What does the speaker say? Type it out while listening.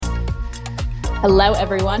Hello,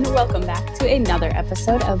 everyone. Welcome back to another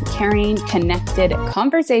episode of Caring Connected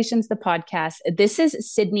Conversations, the podcast. This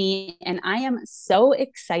is Sydney, and I am so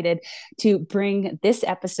excited to bring this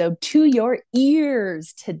episode to your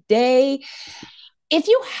ears today. If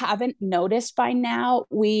you haven't noticed by now,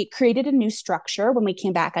 we created a new structure when we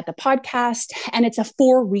came back at the podcast, and it's a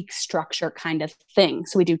 4-week structure kind of thing.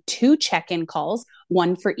 So we do 2 check-in calls,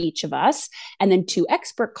 one for each of us, and then 2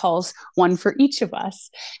 expert calls, one for each of us.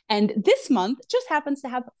 And this month just happens to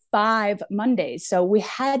have 5 Mondays. So we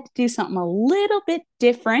had to do something a little bit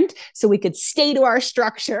different so we could stay to our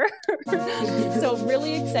structure. So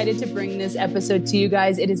really excited to bring this episode to you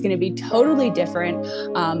guys. It is going to be totally different,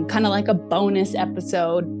 kind of like a bonus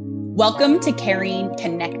episode. Welcome to Caring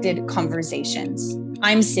Connected Conversations.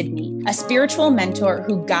 I'm Sydney, a spiritual mentor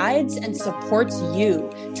who guides and supports you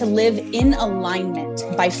to live in alignment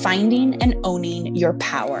by finding and owning your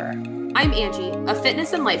power. I'm Angie, a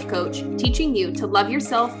fitness and life coach, teaching you to love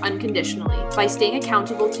yourself unconditionally by staying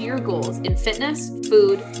accountable to your goals in fitness,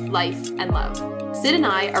 food, life, and love. Sid and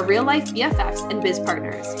I are real-life BFFs and biz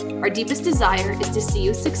partners. Our deepest desire is to see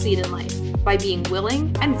you succeed in life by being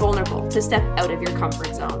willing and vulnerable to step out of your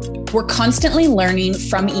comfort zone. We're constantly learning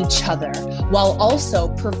from each other while also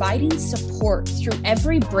providing support through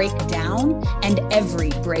every breakdown and every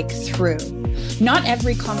breakthrough. Not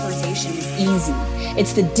every conversation is easy.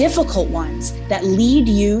 It's the difficult ones that lead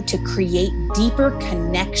you to create deeper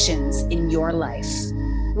connections in your life.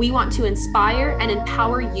 We want to inspire and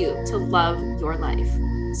empower you to love your life.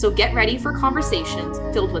 So get ready for conversations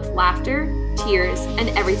filled with laughter, tears, and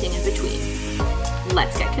everything in between.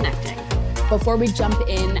 Let's get connecting. Before we jump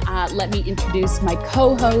in, let me introduce my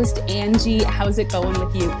co-host, Angie. How's it going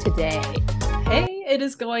with you today? Hey, it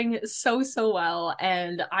is going so well.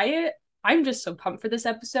 And I'm just so pumped for this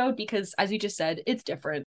episode because, as you just said, it's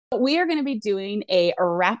different. We are going to be doing a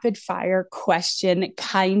rapid fire question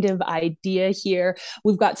kind of idea here.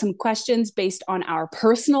 We've got some questions based on our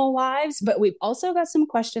personal lives, but we've also got some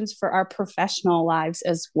questions for our professional lives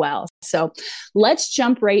as well. So let's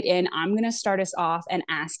jump right in. I'm going to start us off and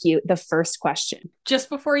ask you the first question. Just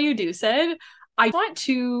before you do, Sid, I want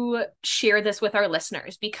to share this with our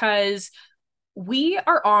listeners because we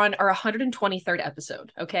are on our 123rd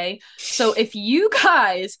episode, okay? So if you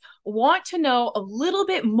guys want to know a little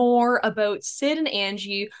bit more about Sid and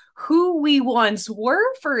Angie, who we once were,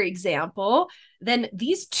 for example, then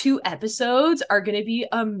these 2 episodes are going to be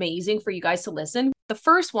amazing for you guys to listen. The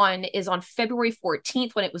first one is on February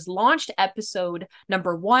 14th when it was launched, episode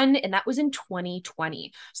number 1, and that was in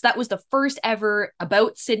 2020. So that was the first ever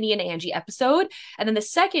About Sydney and Angie episode. And then the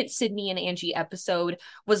second Sydney and Angie episode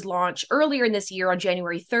was launched earlier in this year on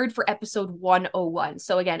January 3rd for episode 101.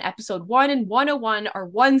 So again, episode 1 and 101 are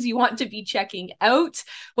ones you want to be checking out,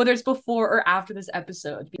 whether it's before or after this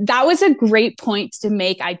episode. That was a great point to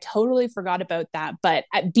make. I totally forgot about that. But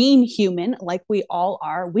being human, like we all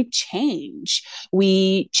are, we change.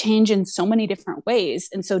 We change in so many different ways.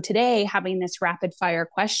 And so today, having this rapid fire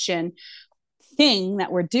question thing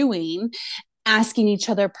that we're doing, asking each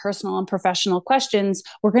other personal and professional questions,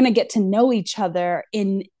 we're going to get to know each other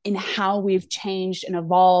in how we've changed and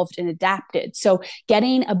evolved and adapted. So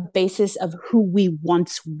getting a basis of who we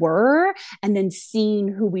once were and then seeing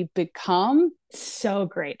who we've become, so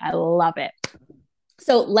great. I love it.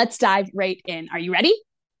 So let's dive right in. Are you ready?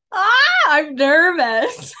 I'm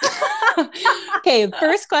nervous. Okay,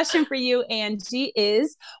 first question for you, Angie,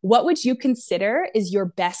 is what would you consider is your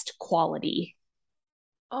best quality?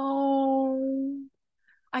 Oh,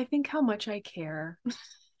 I think how much I care.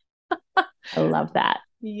 I love that.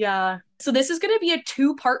 Yeah. So this is going to be a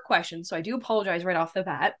 2-part question. So I do apologize right off the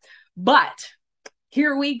bat, but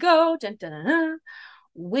here we go. Dun, dun, dun, dun.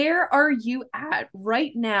 Where are you at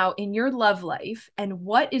right now in your love life? And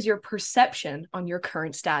what is your perception on your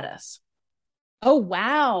current status? Oh,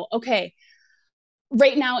 wow. Okay.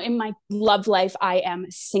 Right now in my love life, I am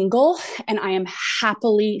single and I am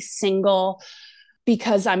happily single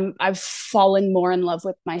because I've fallen more in love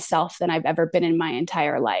with myself than I've ever been in my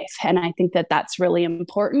entire life. And I think that that's really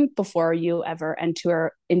important before you ever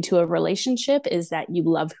enter into a relationship, is that you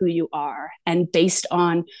love who you are. And based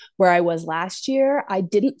on where I was last year, I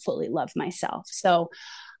didn't fully love myself. So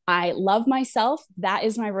I love myself. That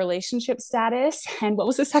is my relationship status. And what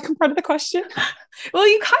was the second part of the question? Well,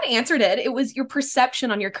 you kind of answered it. It was your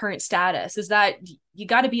perception on your current status. Is that you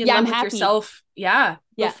got to be in love with yourself. Yeah.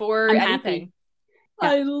 Before anything. Happy. Yeah.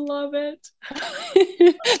 I love it.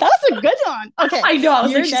 That was a good one. Okay. I know. I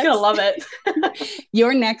was like, she's going to love it.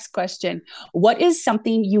 Your next question. What is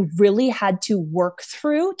something you really had to work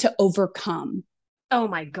through to overcome? Oh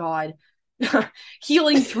my God.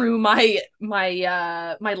 healing through my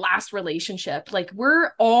last relationship. Like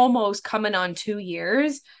we're almost coming on 2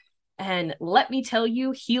 years. And let me tell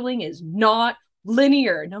you, healing is not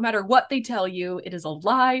linear. No matter what they tell you, it is a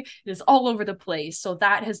lie. It is all over the place. So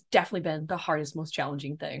that has definitely been the hardest, most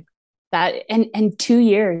challenging thing. That and 2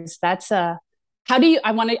 years, that's how do you,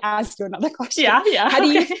 I want to ask you another question. Yeah.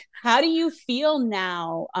 How do you feel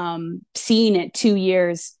now, seeing it 2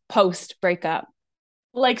 years post breakup?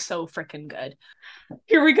 Like so freaking good.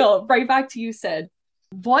 Here we go. Right back to you, Sid.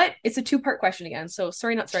 What? It's a two-part question again. So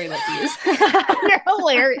sorry, not sorry about these. You're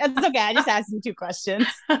hilarious. It's okay. I just asked you 2 questions.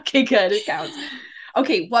 Okay, good. It counts.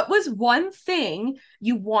 Okay, what was one thing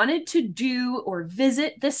you wanted to do or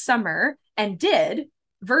visit this summer and did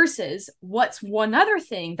versus what's one other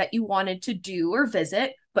thing that you wanted to do or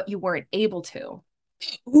visit but you weren't able to?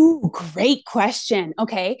 Ooh, great question.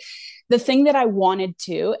 Okay. The thing that I wanted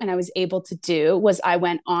to and I was able to do was I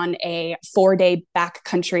went on a 4-day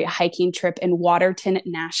backcountry hiking trip in Waterton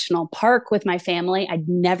National Park with my family. I'd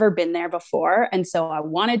never been there before. And so I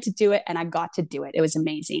wanted to do it and I got to do it. It was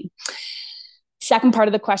amazing. Second part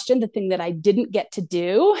of the question, the thing that I didn't get to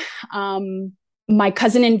do, my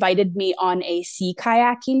cousin invited me on a sea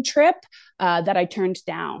kayaking trip that I turned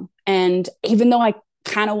down. And even though I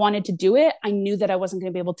kind of wanted to do it, I knew that I wasn't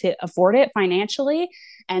going to be able to afford it financially.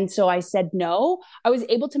 And so I said no. I was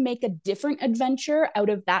able to make a different adventure out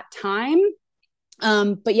of that time.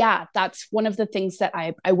 But yeah, that's one of the things that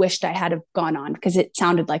I wished I had have gone on because it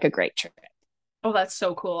sounded like a great trip. Oh, that's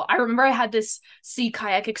so cool. I remember I had this sea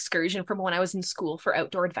kayak excursion from when I was in school for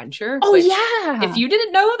outdoor adventure. Oh, yeah. If you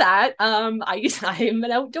didn't know that, I'm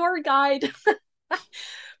an outdoor guide.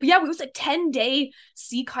 But yeah, it was a 10-day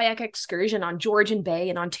sea kayak excursion on Georgian Bay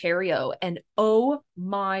in Ontario. And oh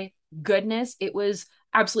my goodness, it was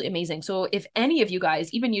absolutely amazing. So if any of you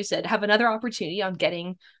guys, even you said, have another opportunity on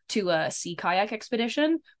getting to a sea kayak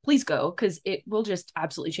expedition, please go because it will just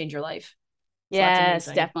absolutely change your life. So yes,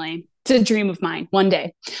 definitely. It's a dream of mine one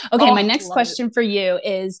day. Okay, my next question for you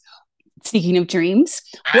is, speaking of dreams,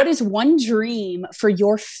 what is one dream for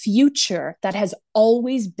your future that has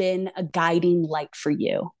always been a guiding light for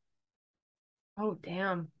you? Oh,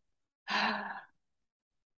 damn.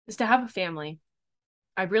 Is to have a family.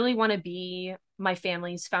 I really want to be my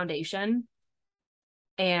family's foundation.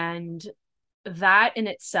 And that in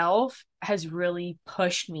itself has really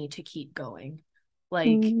pushed me to keep going. Like,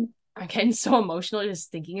 I'm getting so emotional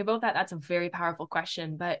just thinking about that. That's a very powerful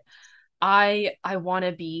question, but I want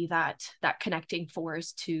to be that connecting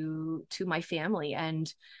force to my family,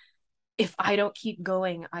 and if I don't keep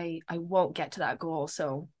going, I won't get to that goal.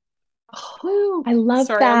 So I love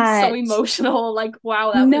that. I'm so emotional. Like,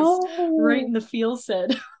 wow, that was right in the feels,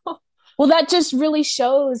 Sid. Well, that just really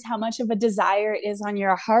shows how much of a desire it is on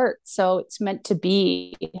your heart. So it's meant to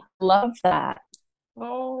be. Love that.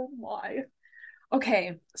 Oh my.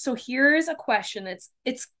 Okay, so here's a question.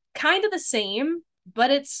 It's kind of the same,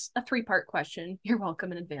 but it's a 3-part question. You're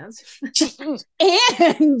welcome in advance. And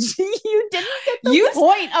you didn't get the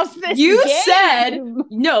point of this. You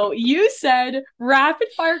said rapid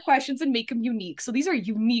fire questions and make them unique. So these are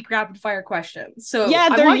unique rapid fire questions. So yeah,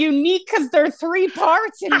 they're unique because they're 3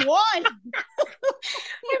 parts in one.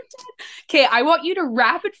 Okay, I want you to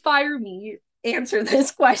rapid fire me answer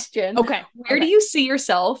this question. Okay. Where do you see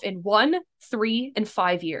yourself in 1, 3, and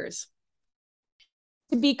 5 years?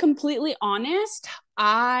 To be completely honest,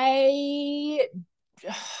 I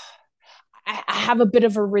have a bit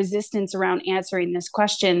of a resistance around answering this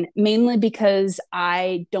question, mainly because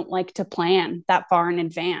I don't like to plan that far in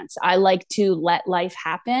advance. I like to let life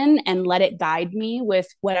happen and let it guide me with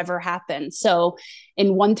whatever happens. So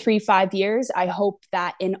in 1, 3, 5 years, I hope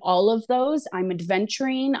that in all of those, I'm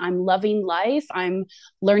adventuring, I'm loving life, I'm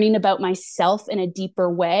learning about myself in a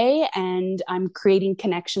deeper way, and I'm creating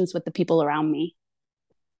connections with the people around me.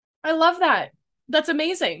 I love that. That's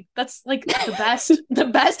amazing. That's like the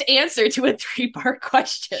best answer to a 3-part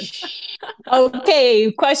question.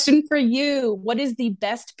 Okay, question for you. What is the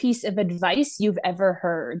best piece of advice you've ever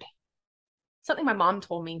heard? Something my mom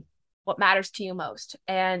told me. What matters to you most?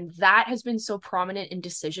 And that has been so prominent in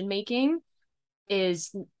decision making,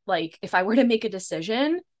 is like, if I were to make a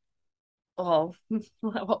decision,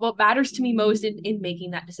 what matters to me most in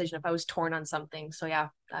making that decision if I was torn on something. So yeah,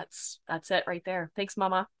 that's it right there. Thanks,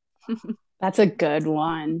 Mama. That's a good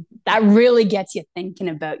one. That really gets you thinking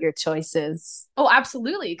about your choices. Oh,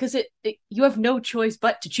 absolutely. Because you have no choice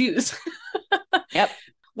but to choose. Yep.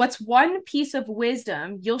 What's one piece of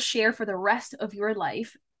wisdom you'll share for the rest of your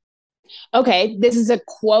life? Okay, this is a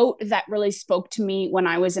quote that really spoke to me when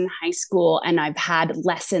I was in high school, and I've had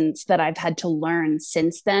lessons that I've had to learn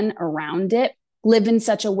since then around it. live in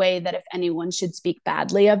such a way that if anyone should speak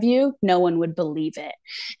badly of you, no one would believe it.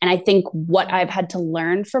 And I think what I've had to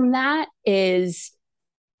learn from that is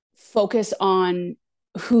focus on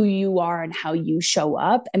who you are and how you show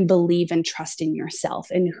up, and believe and trust in yourself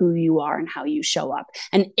and who you are and how you show up.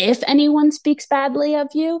 And if anyone speaks badly of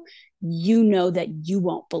you, you know that you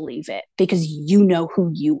won't believe it because you know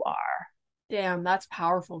who you are. Damn, that's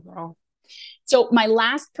powerful, girl. So my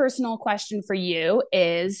last personal question for you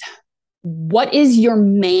is, what is your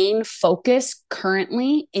main focus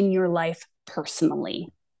currently in your life personally?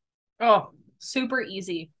 Oh, super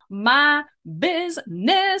easy. My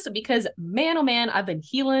business, because man, oh man, I've been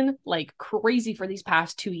healing like crazy for these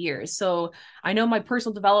past 2 years. So I know my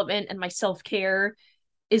personal development and my self-care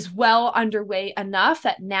is well underway enough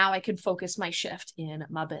that now I can focus my shift in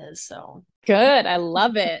my biz. So good. I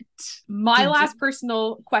love it. My last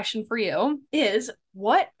personal question for you is,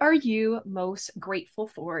 what are you most grateful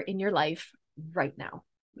for in your life right now?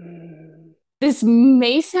 This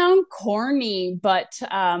may sound corny, but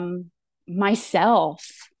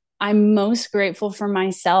myself. I'm most grateful for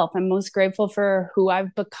myself. I'm most grateful for who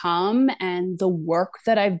I've become and the work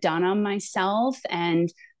that I've done on myself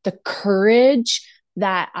and the courage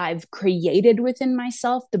that I've created within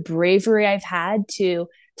myself, the bravery I've had to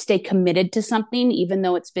stay committed to something, even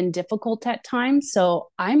though it's been difficult at times.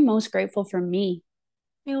 So I'm most grateful for me.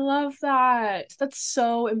 I love that. That's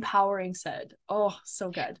so empowering, said. Oh,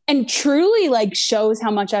 so good. And truly like shows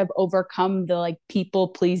how much I've overcome the like people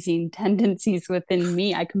pleasing tendencies within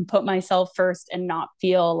me. I can put myself first and not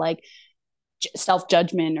feel like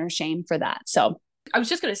self-judgment or shame for that. So I was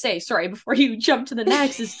just going to say, sorry, before you jump to the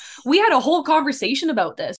next, is we had a whole conversation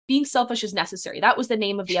about this. Being selfish is necessary. That was the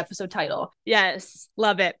name of the episode title. Yes,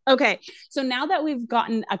 love it. Okay, so now that we've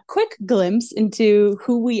gotten a quick glimpse into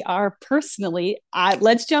who we are personally,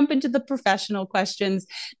 let's jump into the professional questions.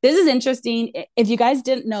 This is interesting. If you guys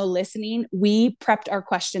didn't know listening, we prepped our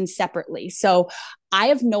questions separately. So I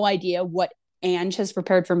have no idea what Ange has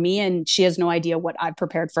prepared for me, and she has no idea what I've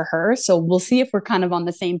prepared for her. So we'll see if we're kind of on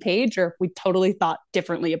the same page or if we totally thought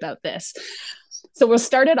differently about this. So we'll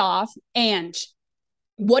start it off. Ange,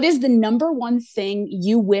 what is the number one thing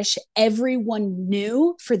you wish everyone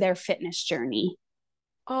knew for their fitness journey?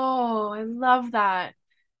 Oh, I love that.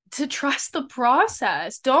 To trust the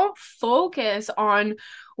process. Don't focus on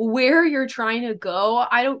where you're trying to go.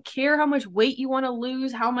 I don't care how much weight you want to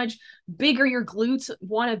lose, how much bigger your glutes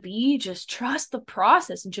want to be. Just trust the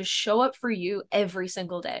process and just show up for you every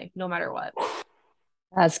single day, no matter what.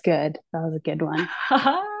 That's good. That was a good one.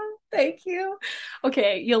 Thank you.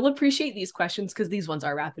 Okay, you'll appreciate these questions because these ones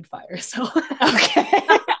are rapid fire. So okay.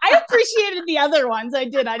 I appreciated the other ones. I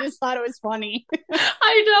did. I just thought it was funny.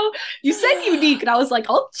 I know. You said unique, and I was like,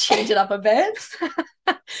 I'll change it up a bit.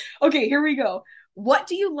 Okay, here we go. What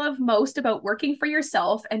do you love most about working for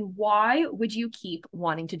yourself, and why would you keep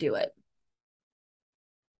wanting to do it?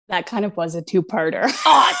 That kind of was a two-parter.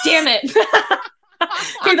 Oh, damn it.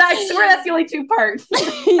 Okay, that's the only two parts.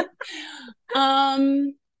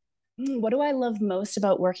 What do I love most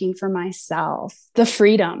about working for myself? The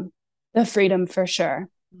freedom for sure.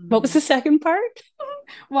 What was the second part?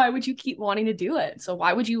 Why would you keep wanting to do it? So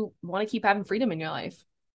why would you want to keep having freedom in your life?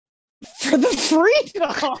 For the freedom.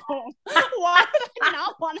 Why would I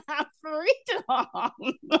not want to have freedom?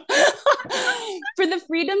 For the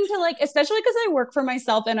freedom to like, especially because I work for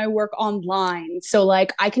myself and I work online. So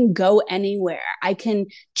like I can go anywhere. I can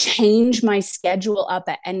change my schedule up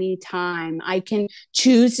at any time. I can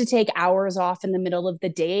choose to take hours off in the middle of the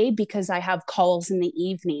day because I have calls in the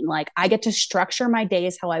evening. Like I get to structure my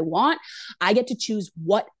days how I want. I get to choose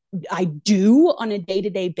what I do on a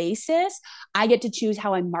day-to-day basis. I get to choose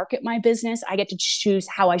how I market my business. I get to choose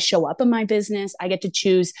how I show up in my business. I get to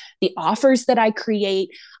choose the offers that I create.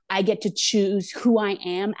 I get to choose who I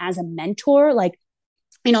am as a mentor. Like,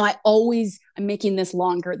 you know, I'm making this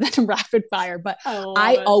longer than rapid fire, but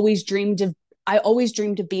I always dreamed of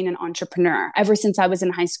being an entrepreneur ever since I was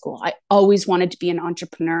in high school. I always wanted to be an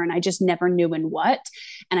entrepreneur and I just never knew in what.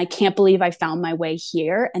 And I can't believe I found my way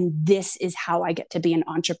here. And this is how I get to be an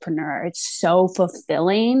entrepreneur. It's so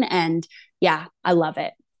fulfilling. And yeah, I love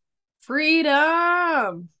it. Freedom.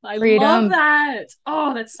 I love that.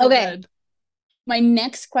 Oh, that's so good. My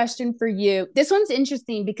next question for you, this one's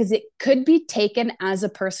interesting because it could be taken as a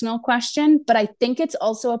personal question, but I think it's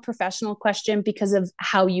also a professional question because of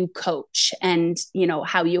how you coach and, you know,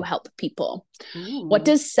 how you help people. Ooh. What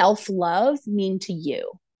does self-love mean to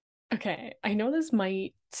you? Okay, I know this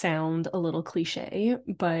might sound a little cliche,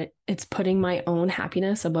 but it's putting my own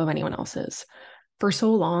happiness above anyone else's. For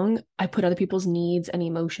so long, I put other people's needs and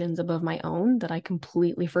emotions above my own that I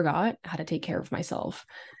completely forgot how to take care of myself.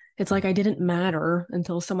 It's like I didn't matter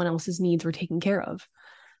until someone else's needs were taken care of.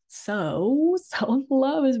 So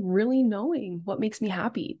self-love is really knowing what makes me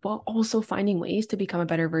happy while also finding ways to become a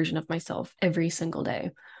better version of myself every single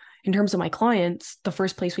day. In terms of my clients, the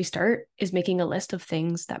first place we start is making a list of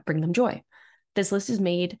things that bring them joy. This list is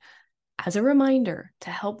made as a reminder to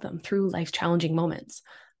help them through life's challenging moments.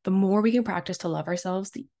 The more we can practice to love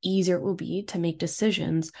ourselves, the easier it will be to make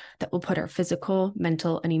decisions that will put our physical,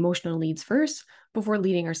 mental, and emotional needs first before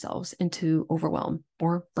leading ourselves into overwhelm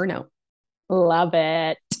or burnout. Love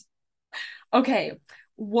it. Okay,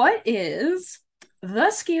 what is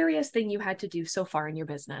the scariest thing you had to do so far in your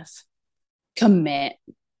business? Commit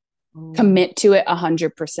Ooh, to it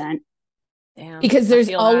 100%. damn, Because I there's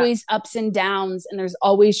feel always ups and downs and there's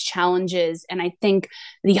always challenges. And I think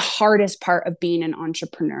the hardest part of being an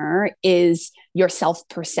entrepreneur is your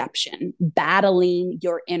self-perception, battling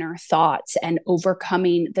your inner thoughts and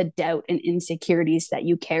overcoming the doubt and insecurities that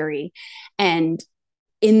you carry. And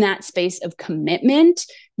in that space of commitment,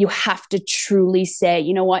 you have to truly say,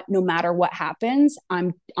 you know what, no matter what happens,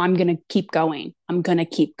 I'm going to keep going. I'm going to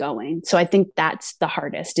keep going. So I think that's the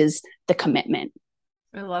hardest, is the commitment.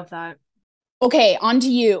 I love that. Okay, on to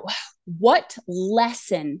you. What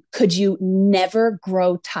lesson could you never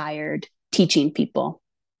grow tired teaching people?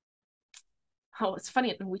 Oh, it's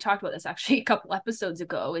funny. We talked about this actually a couple episodes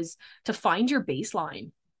ago, is to find your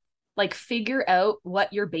baseline. Like, figure out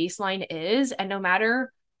what your baseline is, and no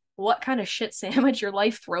matter what kind of shit sandwich your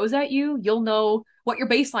life throws at you, you'll know what your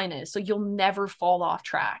baseline is, so you'll never fall off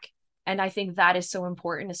track. And I think that is so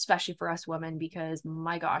important, especially for us women, because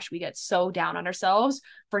my gosh, we get so down on ourselves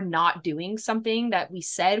for not doing something that we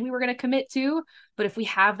said we were going to commit to. But if we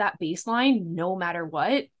have that baseline, no matter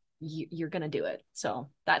what, you're going to do it. So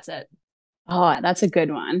that's it. Oh, that's a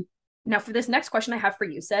good one. Now, for this next question I have for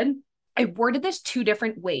you, Sid, I worded this two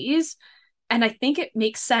different ways, and I think it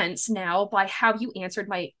makes sense now by how you answered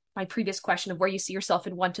my previous question of where you see yourself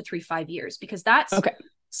in 1 to 3, 5 years, because that's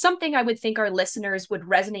something I would think our listeners would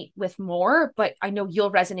resonate with more, but I know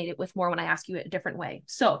you'll resonate it with more when I ask you it a different way.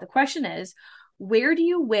 So the question is, where do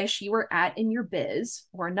you wish you were at in your biz?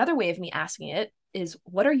 Or another way of me asking it is,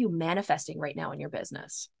 what are you manifesting right now in your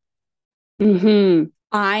business?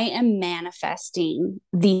 I am manifesting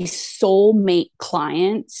the soulmate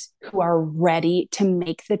clients who are ready to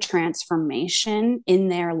make the transformation in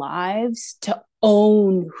their lives, to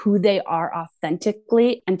own who they are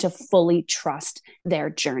authentically and to fully trust their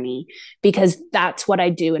journey, because that's what I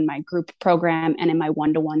do in my group program and in my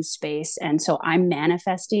one-to-one space. And so I'm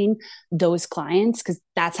manifesting those clients because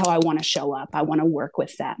that's how I want to show up. I want to work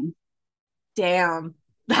with them. Damn,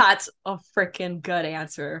 that's a freaking good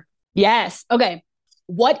answer. Yes. Okay.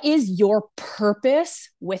 What is your purpose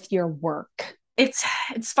with your work? It's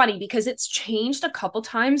funny because it's changed a couple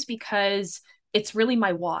times, because it's really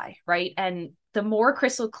my why, right? And the more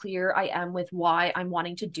crystal clear I am with why I'm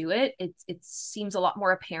wanting to do it, it seems a lot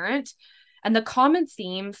more apparent. And the common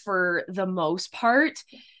theme for the most part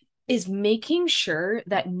is making sure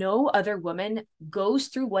that no other woman goes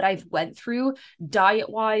through what I've went through,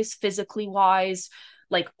 diet-wise, physically wise,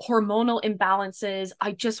 like hormonal imbalances.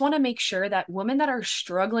 I just want to make sure that women that are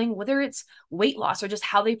struggling, whether it's weight loss or just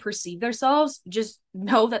how they perceive themselves, just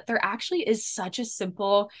know that there actually is such a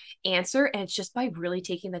simple answer. And it's just by really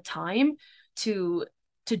taking the time to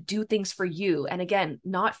do things for you. And again,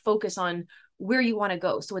 not focus on where you want to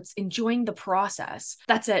go. So it's enjoying the process.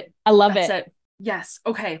 That's it. I love it. Yes.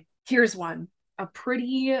 Okay. Here's one.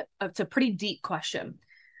 It's a pretty deep question.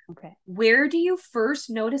 Okay. Where do you first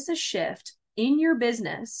notice a shift in your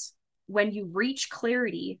business when you reach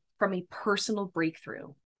clarity from a personal breakthrough?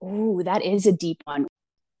 Oh, that is a deep one.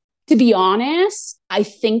 To be honest, I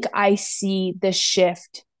think I see the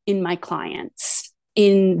shift in my clients,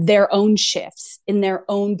 in their own shifts, in their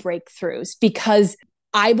own breakthroughs, because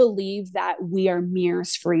I believe that we are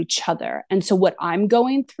mirrors for each other. And so what I'm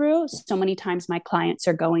going through, so many times my clients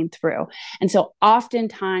are going through. And so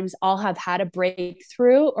oftentimes I'll have had a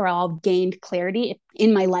breakthrough or I'll gained clarity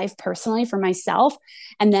in my life personally for myself.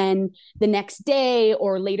 And then the next day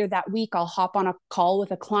or later that week, I'll hop on a call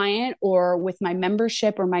with a client or with my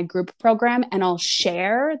membership or my group program, and I'll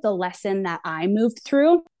share the lesson that I moved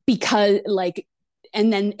through, because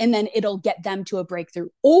and then it'll get them to a breakthrough,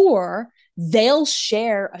 or they'll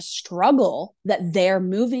share a struggle that they're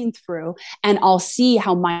moving through, and I'll see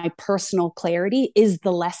how my personal clarity is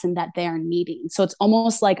the lesson that they're needing. So it's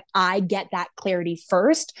almost like I get that clarity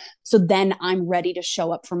first, so then I'm ready to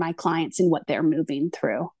show up for my clients in what they're moving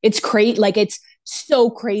through. It's great. Like, it's so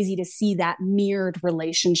crazy to see that mirrored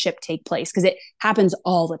relationship take place, because it happens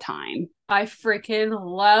all the time. I freaking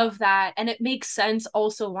love that. And it makes sense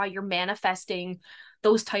also why you're manifesting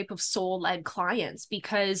those type of soul-led clients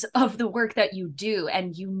because of the work that you do.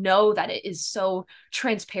 And you know that it is so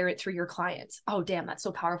transparent through your clients. Oh, damn, that's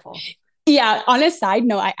so powerful. Yeah. On a side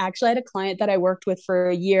note, I actually had a client that I worked with for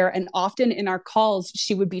a year, and often in our calls,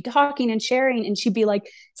 she would be talking and sharing, and she'd be like,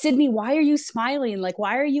 Sydney, why are you smiling? Like,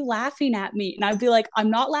 why are you laughing at me? And I'd be like,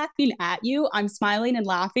 I'm not laughing at you. I'm smiling and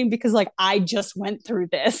laughing because like, I just went through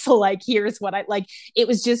this. So like, here's what I like. It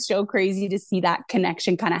was just so crazy to see that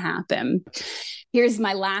connection kind of happen. Here's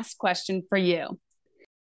my last question for you.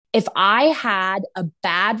 If I had a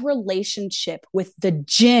bad relationship with the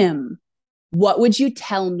gym, what would you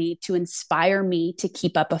tell me to inspire me to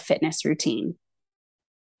keep up a fitness routine?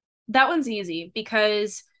 That one's easy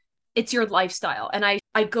because it's your lifestyle. And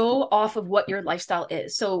I go off of what your lifestyle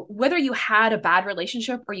is. So whether you had a bad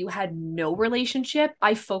relationship or you had no relationship,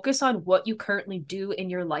 I focus on what you currently do in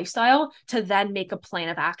your lifestyle to then make a plan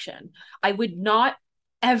of action. I would not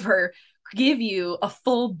ever give you a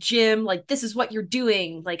full gym, like this is what you're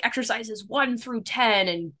doing, like exercises 1 through 10,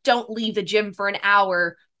 and don't leave the gym for an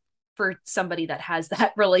hour for somebody that has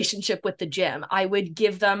that relationship with the gym. I would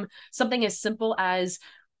give them something as simple as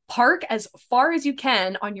park as far as you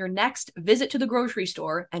can on your next visit to the grocery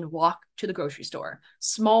store and walk to the grocery store.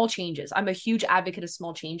 Small changes. I'm a huge advocate of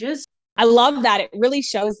small changes. I love that. It really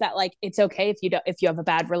shows that like it's okay if you have a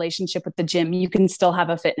bad relationship with the gym, you can still have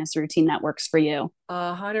a fitness routine that works for you.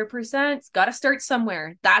 100%. Got to start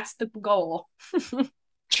somewhere. That's the goal.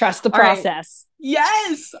 Trust the process. Right.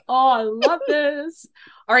 Yes. Oh, I love this.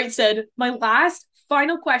 All right, Sid, my last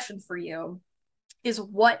final question for you is,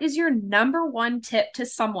 what is your number one tip to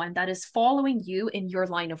someone that is following you in your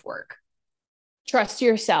line of work? Trust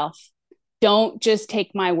yourself. Don't just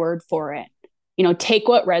take my word for it. You know, take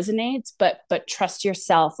what resonates, but trust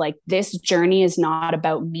yourself. Like, this journey is not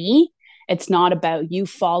about me. It's not about you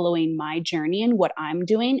following my journey and what I'm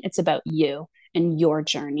doing. It's about you and your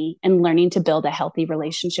journey and learning to build a healthy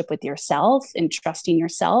relationship with yourself and trusting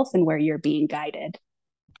yourself and where you're being guided.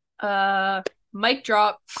 Mic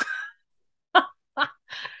drop.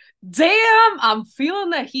 Damn, I'm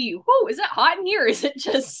feeling the heat. Whoo, is it hot in here? Is it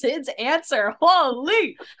just Sid's answer?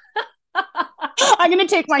 Holy. I'm going to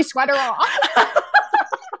take my sweater off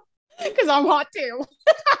because I'm hot too.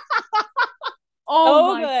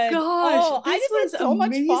 Oh my gosh. Oh, I just had so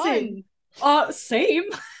amazing. Much fun. Same.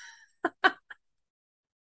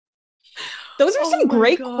 Those are some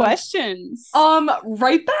great questions.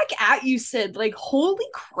 Right back at you, Sid. Like, holy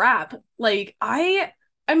crap. Like,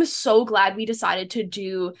 I'm so glad we decided to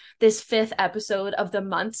do this 5th episode of the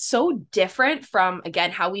month. So different from,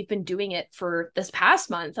 again, how we've been doing it for this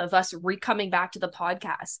past month of us coming back to the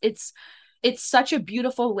podcast. It's such a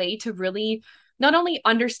beautiful way to really not only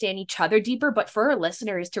understand each other deeper, but for our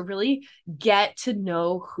listeners to really get to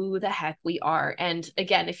know who the heck we are. And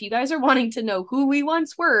again, if you guys are wanting to know who we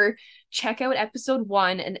once were, check out episode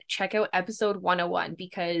 1 and check out episode 101,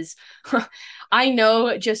 because I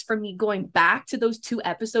know just from me going back to those 2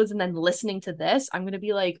 episodes and then listening to this, I'm going to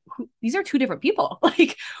be like, these are 2 different people.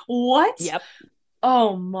 Like, what? Yep.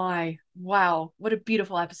 Oh my, wow. What a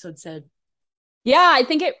beautiful episode, Sid. Yeah, I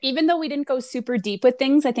think even though we didn't go super deep with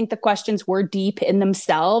things, I think the questions were deep in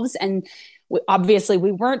themselves. And obviously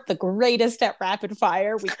we weren't the greatest at rapid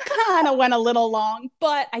fire. We kind of went a little long,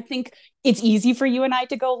 but I think it's easy for you and I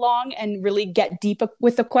to go long and really get deep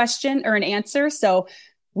with a question or an answer. So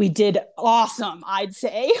we did awesome, I'd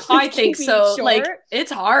say. I think so. Like,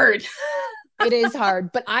 it's hard. It is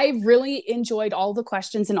hard, but I really enjoyed all the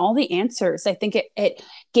questions and all the answers. I think it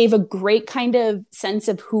gave a great kind of sense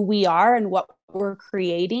of who we are and what we're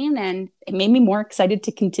creating, and it made me more excited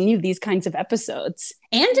to continue these kinds of episodes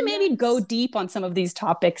and to maybe go deep on some of these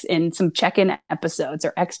topics in some check-in episodes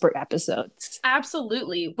or expert episodes.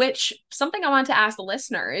 Absolutely. Which, something I want to ask the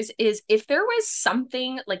listeners is, if there was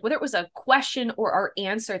something, like whether it was a question or our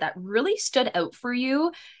answer that really stood out for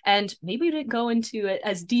you, and maybe we didn't go into it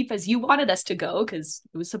as deep as you wanted us to go because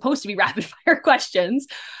it was supposed to be rapid fire questions,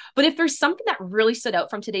 but if there's something that really stood out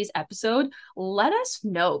from today's episode, let us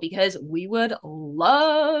know, because we would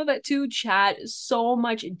love to chat so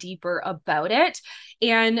much deeper about it.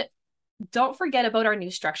 And don't forget about our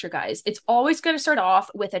new structure, guys. It's always going to start off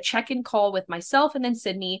with a check-in call with myself and then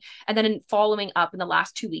Sydney. And then following up in the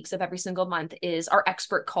last 2 weeks of every single month is our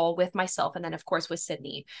expert call with myself. And then, of course, with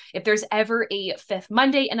Sydney. If there's ever a 5th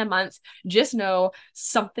Monday in a month, just know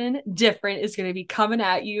something different is going to be coming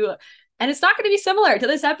at you. And it's not going to be similar to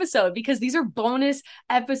this episode, because these are bonus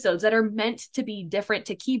episodes that are meant to be different,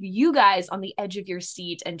 to keep you guys on the edge of your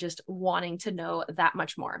seat and just wanting to know that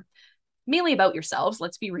much more. Mainly about yourselves,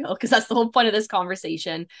 let's be real, because that's the whole point of this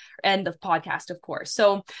conversation and the podcast, of course.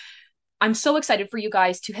 So I'm so excited for you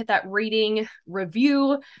guys to hit that rating,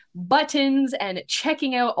 review buttons, and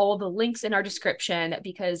checking out all the links in our description,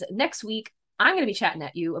 because next week I'm going to be chatting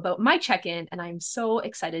at you about my check-in, and I'm so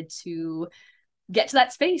excited to get to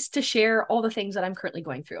that space to share all the things that I'm currently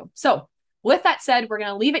going through. So with that said, we're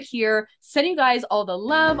going to leave it here. Send you guys all the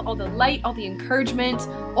love, all the light, all the encouragement,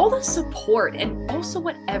 all the support, and also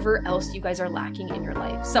whatever else you guys are lacking in your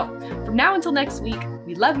life. So from now until next week,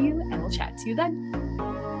 we love you, and we'll chat to you then.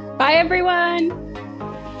 Bye, everyone.